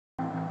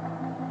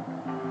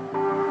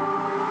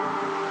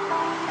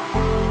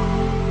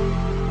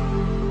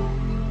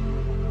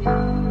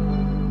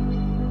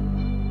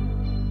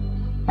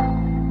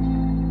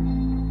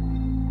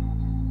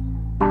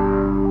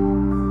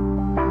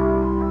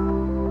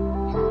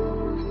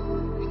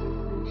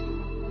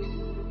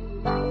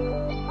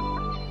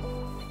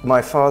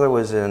My father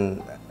was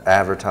in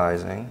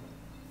advertising,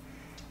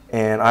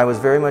 and I was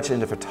very much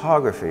into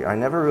photography. I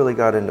never really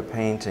got into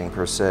painting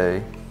per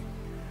se,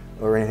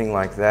 or anything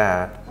like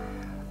that.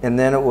 And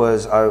then it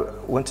was, I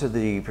went to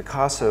the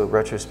Picasso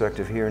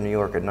retrospective here in New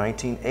York in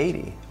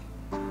 1980.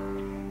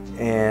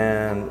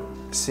 And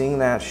seeing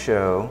that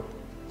show,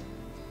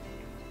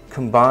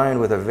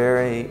 combined with a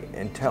very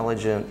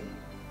intelligent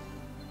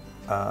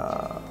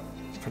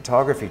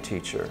photography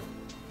teacher,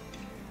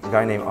 a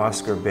guy named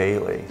Oscar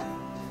Bailey.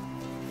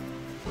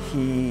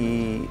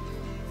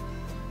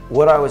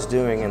 What I was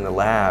doing in the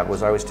lab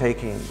was I was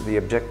taking the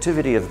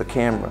objectivity of the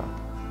camera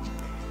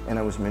and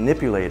I was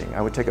manipulating.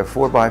 I would take a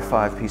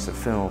 4x5 piece of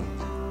film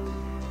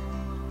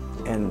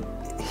and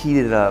heat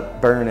it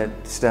up, burn it,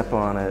 step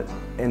on it,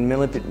 and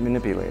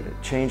manipulate it,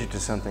 change it to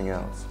something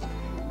else.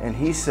 And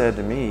he said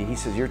to me, he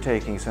says, you're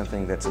taking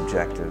something that's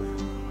objective,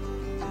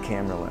 a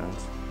camera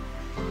lens,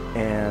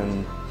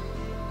 and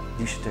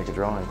you should take a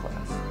drawing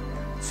class.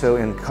 So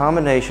in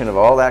combination of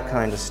all that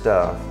kind of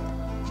stuff,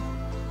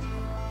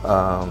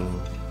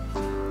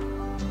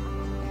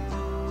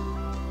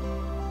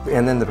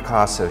 and then the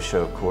Picasso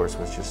show, of course,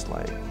 was just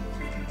like,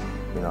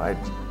 you know,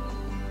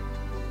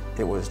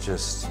 it was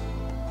just,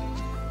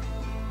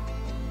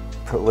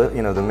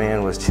 you know, the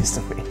man was just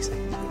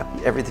amazing.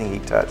 Everything he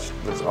touched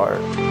was art.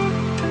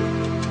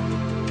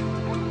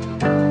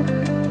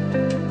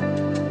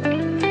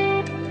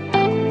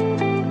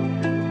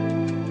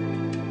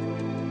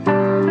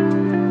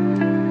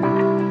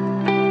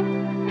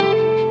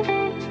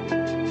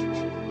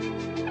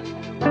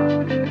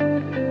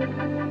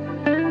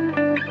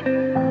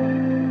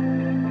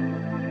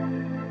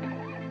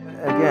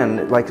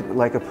 Again,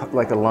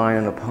 like a line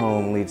in a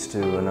poem leads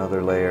to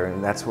another layer,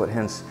 and that's what,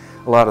 hence,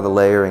 a lot of the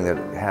layering that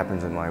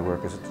happens in my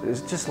work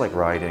is just like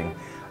writing,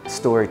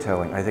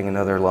 storytelling. I think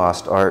another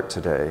lost art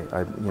today.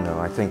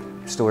 I think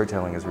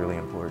storytelling is really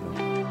important.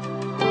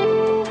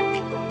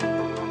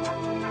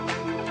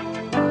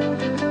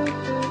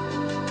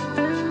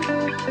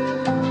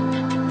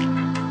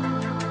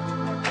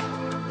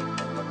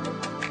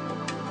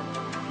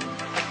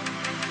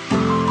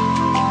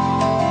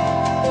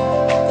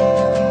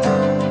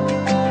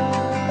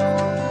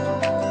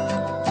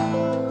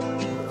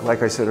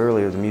 Like I said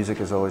earlier, the music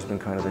has always been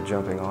kind of the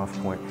jumping off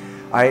point.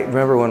 I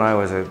remember when I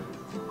was a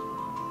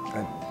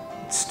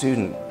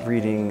student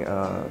reading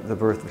The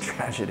Birth of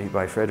Tragedy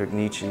by Friedrich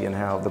Nietzsche, and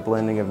how the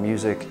blending of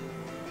music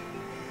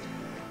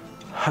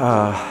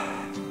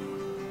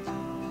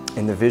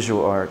in the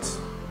visual arts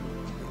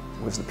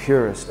was the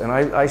purest. And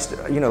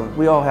you know,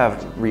 we all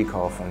have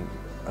recall from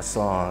a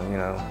song, you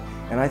know,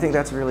 and I think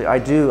that's really, I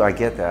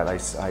get that.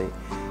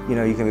 You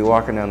know, you can be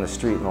walking down the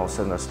street and all of a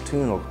sudden this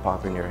tune will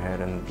pop in your head,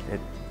 and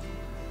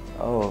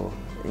oh,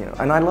 you know,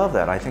 and I love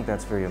that. I think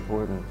that's very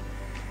important.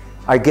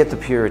 I get the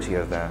purity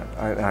of that.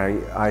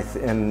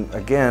 And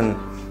again,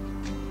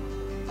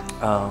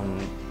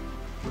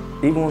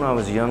 even when I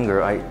was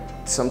younger,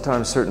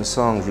 sometimes certain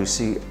songs you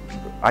see,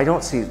 I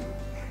don't see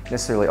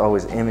necessarily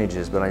always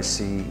images, but I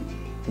see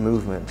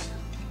movements,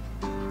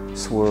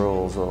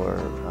 swirls, or,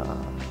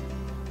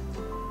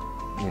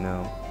 you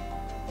know,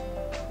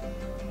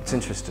 it's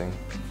interesting.